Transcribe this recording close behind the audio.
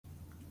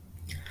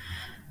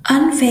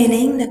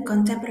Unveiling the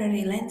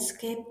Contemporary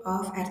Landscape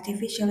of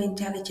Artificial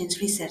Intelligence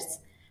Research,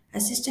 a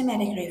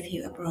Systematic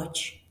Review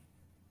Approach.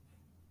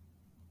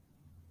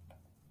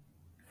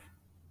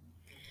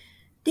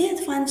 The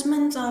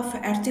advancement of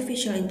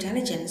artificial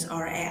intelligence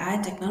or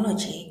AI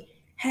technology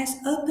has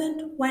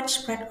opened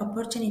widespread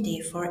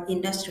opportunity for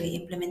industry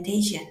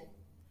implementation.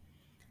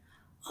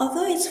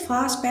 Although its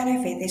vast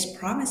benefit is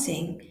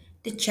promising,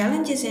 the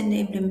challenges in the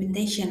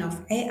implementation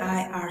of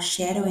AI are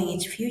shadowing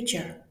its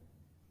future.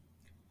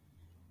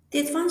 The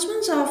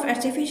advancements of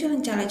artificial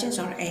intelligence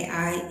or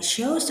AI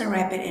shows the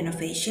rapid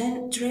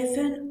innovation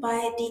driven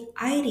by the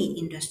IT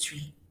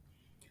industry.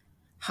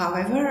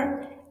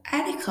 However,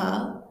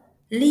 ethical,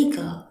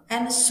 legal,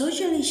 and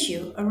social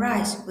issues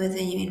arise with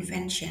the new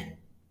invention.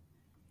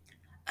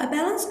 A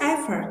balanced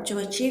effort to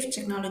achieve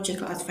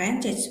technological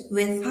advantage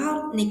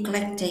without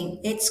neglecting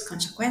its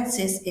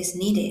consequences is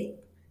needed.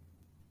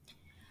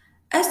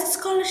 As the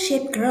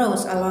scholarship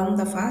grows along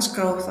the fast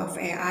growth of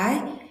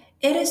AI,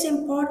 it is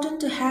important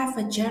to have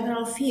a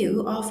general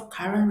view of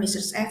current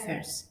research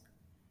efforts.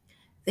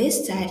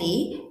 This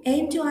study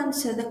aimed to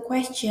answer the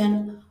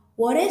question,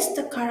 what is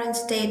the current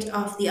state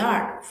of the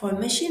art for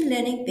machine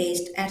learning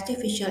based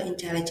artificial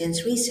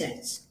intelligence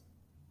research?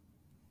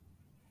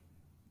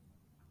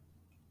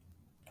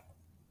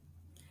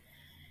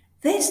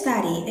 This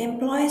study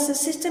employs a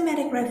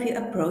systematic review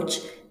approach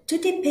to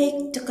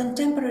depict the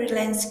contemporary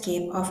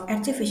landscape of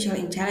artificial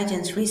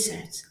intelligence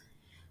research.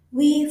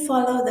 We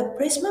follow the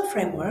PRISMA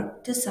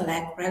framework to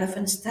select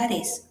relevant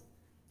studies.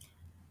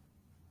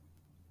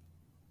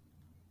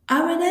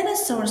 Our data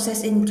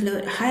sources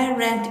include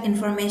high-ranked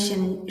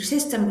information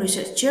system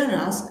research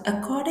journals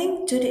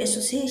according to the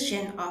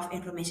Association of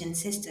Information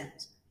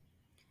Systems.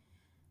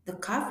 The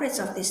coverage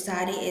of this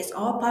study is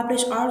all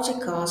published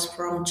articles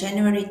from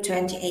January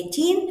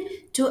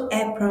 2018 to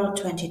April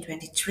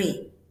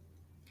 2023.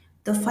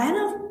 The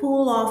final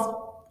pool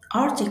of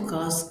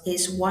articles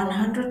is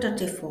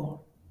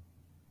 134.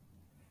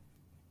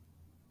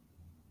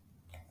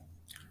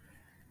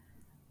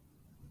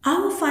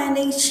 Our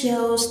findings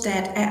shows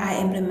that AI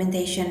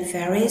implementation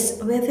varies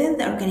within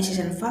the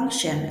organization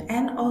function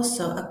and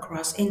also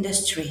across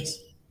industries.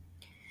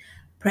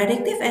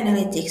 Predictive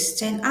analytics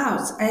stand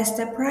out as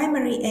the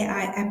primary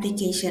AI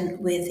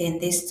application within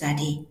this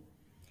study.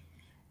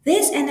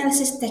 This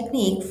analysis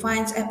technique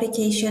finds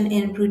application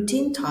in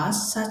routine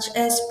tasks such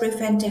as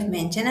preventive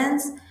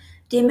maintenance,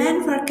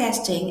 demand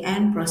forecasting,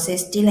 and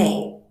process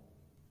delay.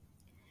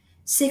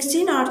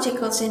 16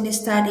 articles in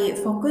this study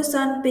focus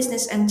on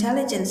business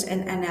intelligence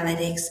and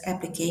analytics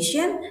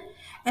application,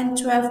 and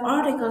 12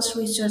 articles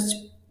research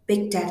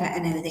big data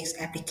analytics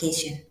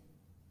application.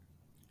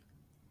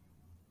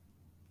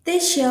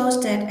 This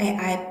shows that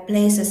AI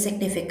plays a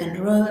significant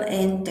role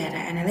in data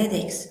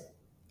analytics.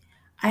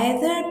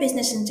 Either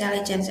business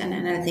intelligence and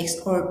analytics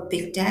or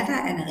big data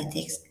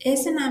analytics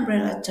is an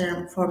umbrella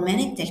term for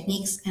many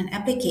techniques and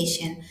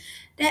applications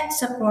that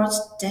supports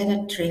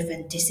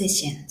data-driven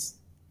decisions.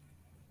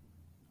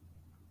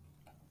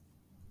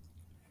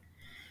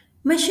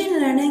 Machine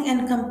learning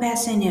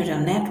encompassing neural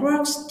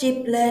networks,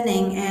 deep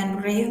learning,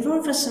 and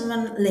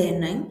reinforcement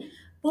learning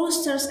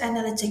bolsters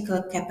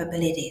analytical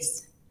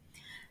capabilities.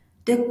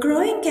 The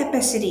growing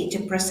capacity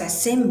to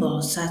process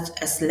symbols such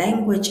as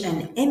language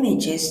and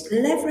images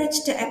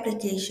leverage the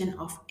application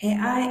of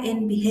AI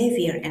in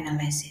behavior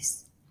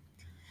analysis.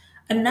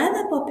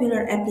 Another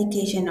popular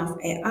application of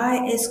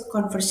AI is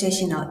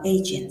conversational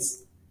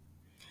agents.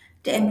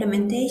 The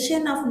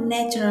implementation of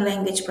natural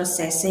language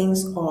processing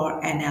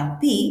or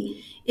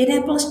NLP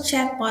enables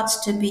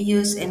chatbots to be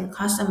used in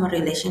customer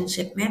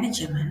relationship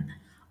management,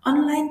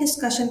 online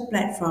discussion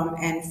platform,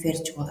 and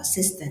virtual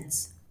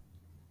assistants.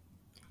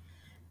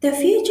 The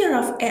future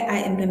of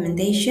AI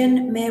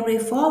implementation may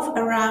revolve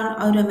around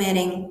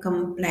automating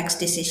complex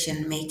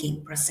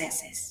decision-making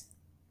processes.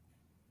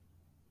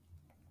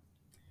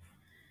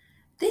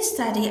 This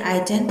study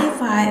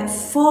identified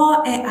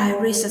four AI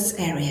research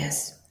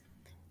areas.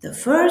 The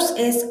first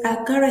is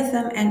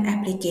algorithm and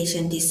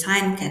application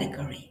design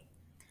category.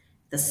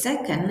 The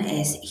second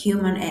is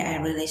human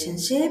AI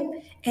relationship,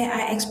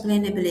 AI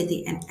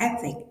explainability, and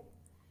ethics.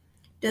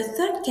 The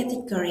third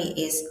category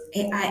is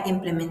AI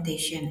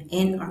implementation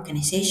in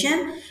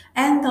organization,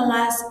 and the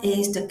last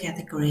is the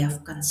category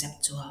of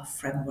conceptual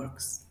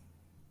frameworks.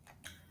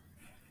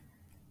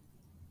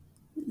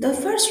 The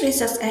first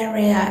research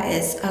area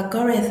is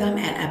algorithm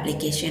and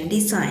application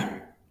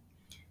design.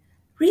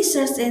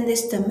 Research in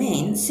this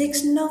domain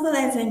seeks novel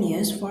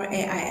avenues for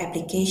AI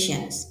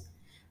applications.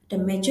 The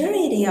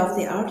majority of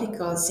the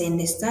articles in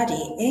this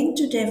study aim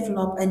to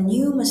develop a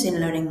new machine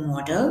learning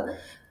model,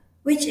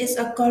 which is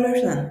a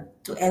algorithm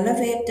to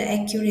elevate the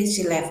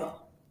accuracy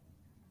level.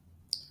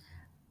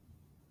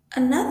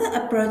 Another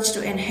approach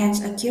to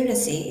enhance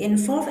accuracy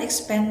involves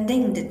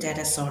expanding the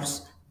data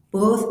source,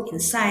 both in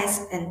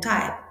size and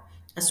type,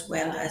 as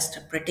well as the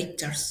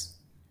predictors.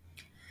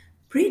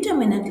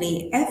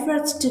 Predominantly,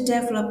 efforts to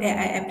develop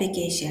AI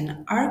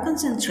applications are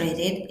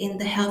concentrated in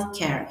the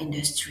healthcare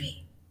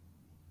industry.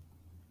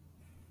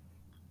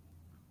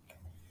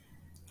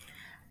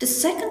 The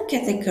second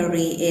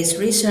category is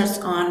research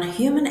on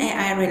human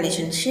AI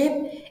relationship,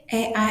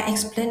 AI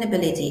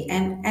explainability,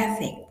 and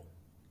ethics.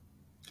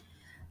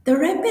 The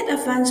rapid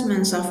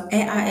advancements of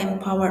AI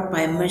empowered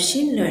by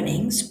machine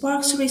learning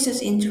sparks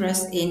research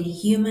interest in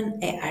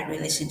human AI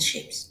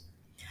relationships.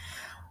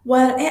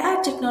 While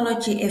AI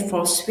technology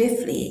evolves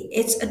swiftly,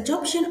 its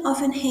adoption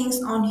often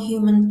hangs on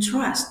human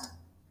trust.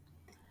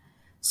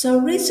 So,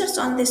 research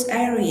on this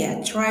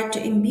area tried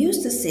to imbue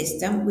the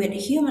system with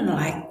human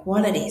like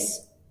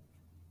qualities.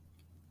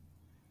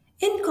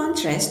 In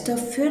contrast to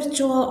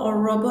virtual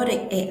or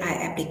robotic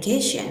AI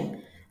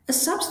application, a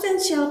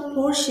substantial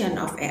portion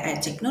of AI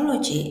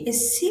technology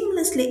is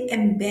seamlessly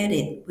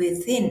embedded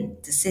within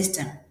the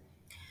system,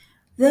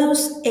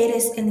 thus it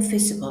is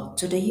invisible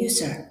to the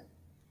user.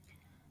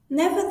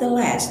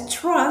 Nevertheless,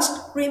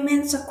 trust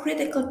remains a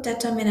critical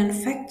determinant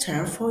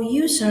factor for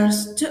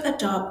users to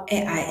adopt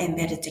AI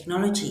embedded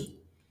technology.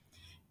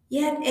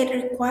 Yet it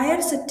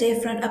requires a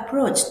different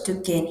approach to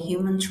gain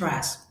human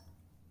trust.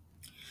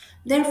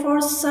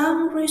 Therefore,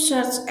 some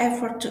research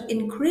effort to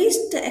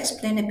increase the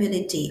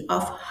explainability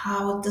of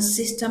how the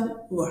system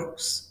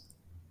works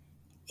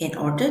in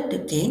order to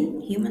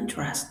gain human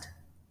trust.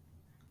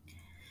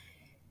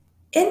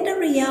 In the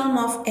realm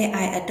of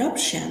AI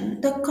adoption,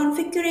 the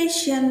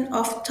configuration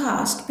of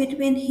tasks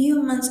between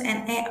humans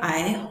and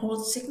AI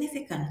holds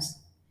significance,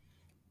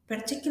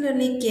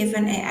 particularly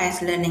given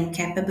AI's learning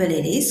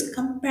capabilities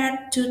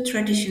compared to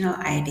traditional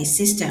ID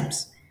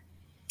systems.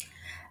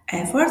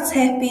 Efforts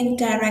have been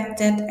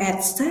directed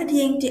at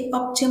studying the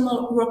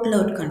optimal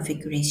workload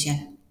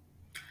configuration.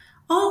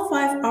 All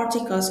five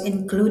articles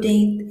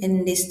included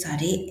in this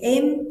study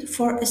aimed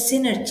for a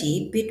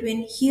synergy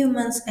between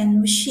humans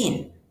and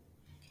machine.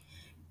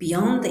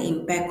 Beyond the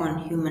impact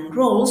on human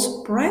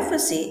roles,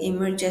 privacy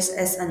emerges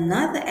as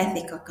another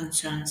ethical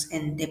concern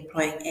in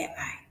deploying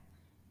AI.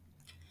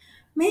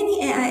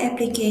 Many AI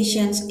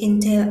applications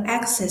entail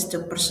access to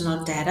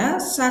personal data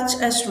such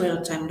as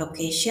real-time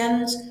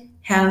locations,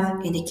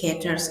 health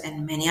indicators,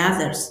 and many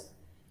others.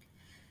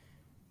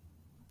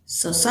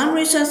 So some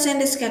research in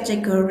this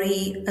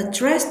category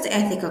address the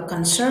ethical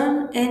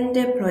concern in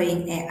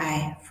deploying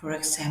AI, for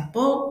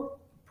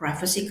example,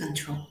 privacy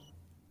control.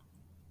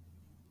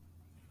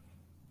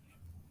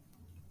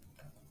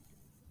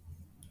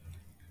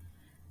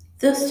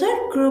 The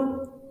third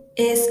group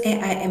is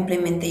AI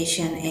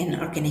implementation in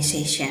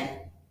organization.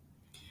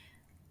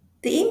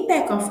 The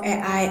impact of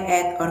AI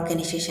at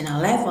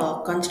organizational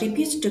level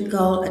contributes to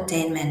goal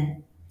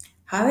attainment.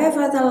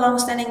 However, the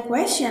long-standing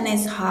question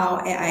is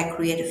how AI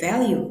creates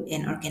value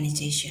in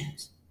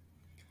organizations.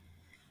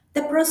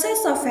 The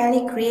process of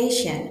value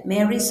creation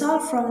may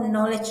result from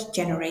knowledge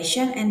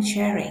generation and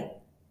sharing.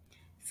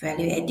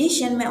 Value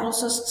addition may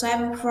also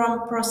stem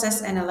from process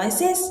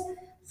analysis,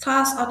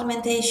 task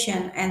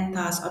augmentation, and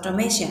task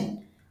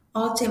automation,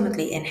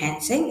 ultimately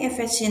enhancing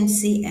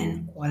efficiency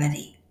and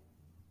quality.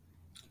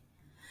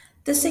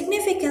 The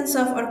significance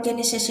of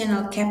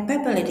organizational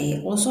capability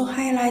also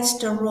highlights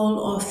the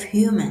role of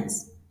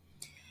humans.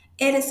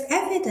 It is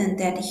evident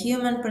that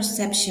human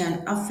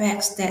perception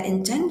affects their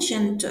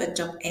intention to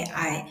adopt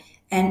AI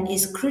and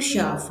is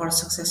crucial for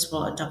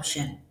successful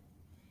adoption.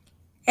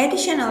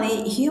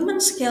 Additionally, human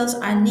skills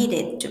are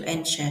needed to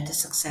ensure the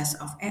success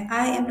of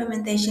AI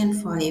implementation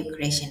value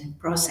creation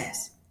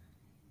process.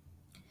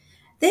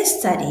 This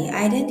study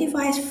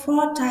identifies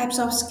four types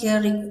of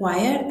skill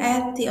required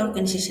at the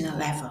organizational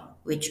level,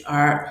 which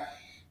are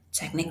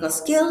technical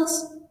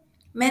skills,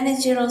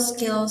 managerial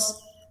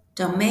skills,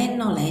 domain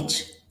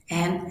knowledge,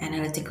 and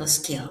analytical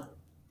skill.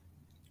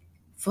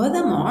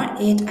 Furthermore,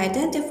 it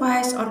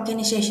identifies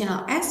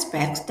organizational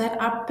aspects that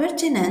are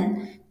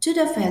pertinent to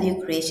the value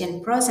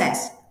creation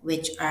process,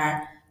 which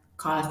are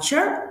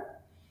culture,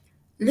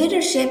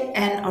 leadership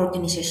and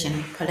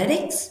organization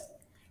politics,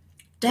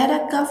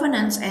 data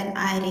governance and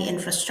IT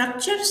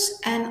infrastructures,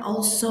 and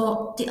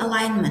also the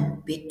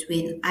alignment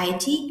between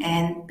IT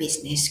and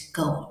business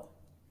goals.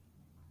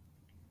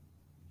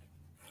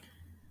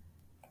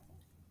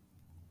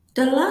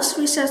 The last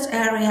research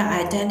area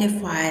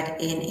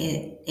identified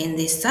in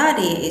this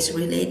study is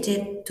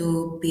related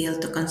to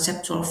build the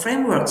conceptual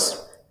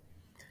frameworks.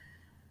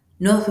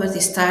 Noteworthy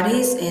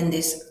studies in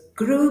this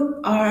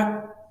group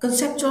are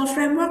conceptual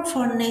framework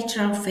for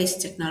natural face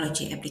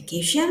technology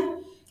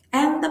application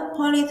and the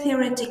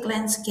polytheoretic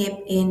landscape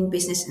in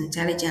business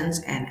intelligence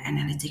and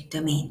analytic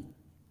domain.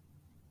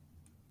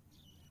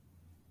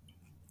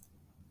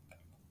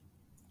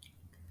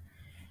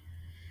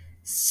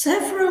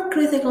 Several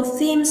critical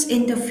themes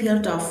in the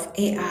field of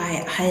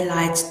AI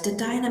highlights the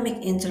dynamic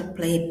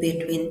interplay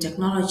between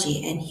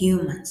technology and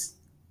humans.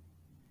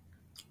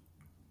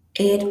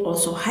 It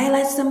also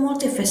highlights the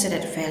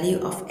multifaceted value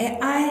of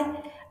AI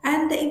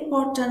and the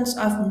importance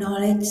of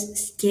knowledge,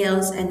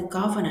 skills, and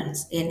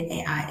governance in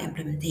AI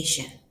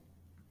implementation.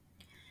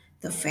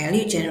 The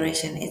value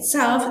generation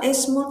itself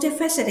is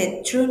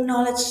multifaceted through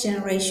knowledge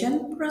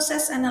generation,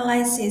 process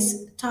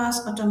analysis,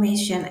 task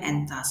automation,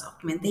 and task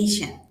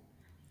augmentation.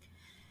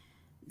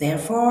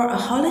 Therefore, a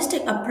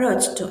holistic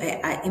approach to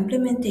AI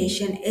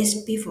implementation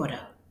is pivotal.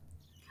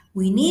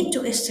 We need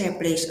to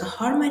establish a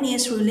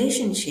harmonious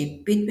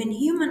relationship between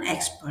human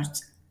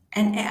experts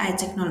and AI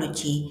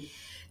technology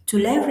to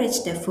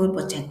leverage the full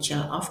potential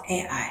of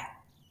AI.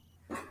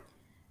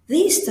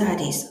 These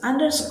studies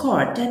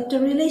underscore that the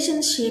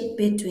relationship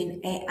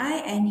between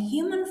AI and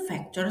human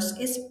factors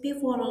is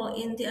pivotal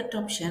in the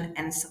adoption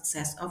and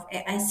success of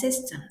AI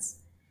systems.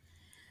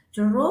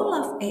 The role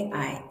of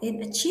AI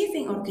in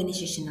achieving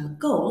organizational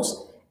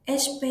goals,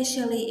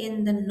 especially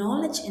in the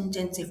knowledge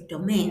intensive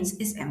domains,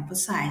 is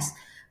emphasized,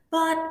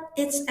 but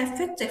its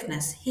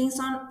effectiveness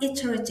hinges on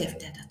iterative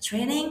data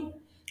training,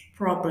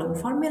 problem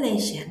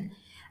formulation,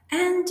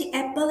 and the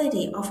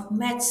ability of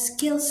matched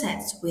skill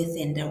sets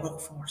within the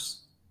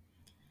workforce.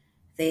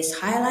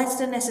 This highlights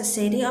the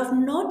necessity of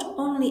not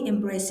only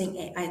embracing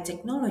AI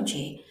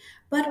technology,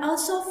 but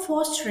also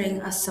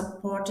fostering a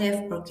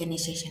supportive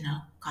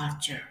organizational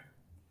culture.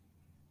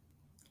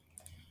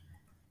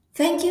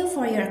 Thank you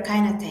for your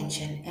kind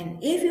attention.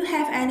 And if you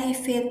have any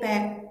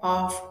feedback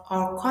of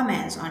or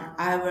comments on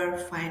our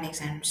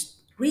findings and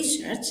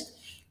research,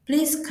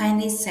 please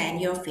kindly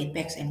send your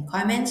feedbacks and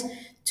comments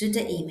to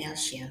the email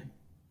shown.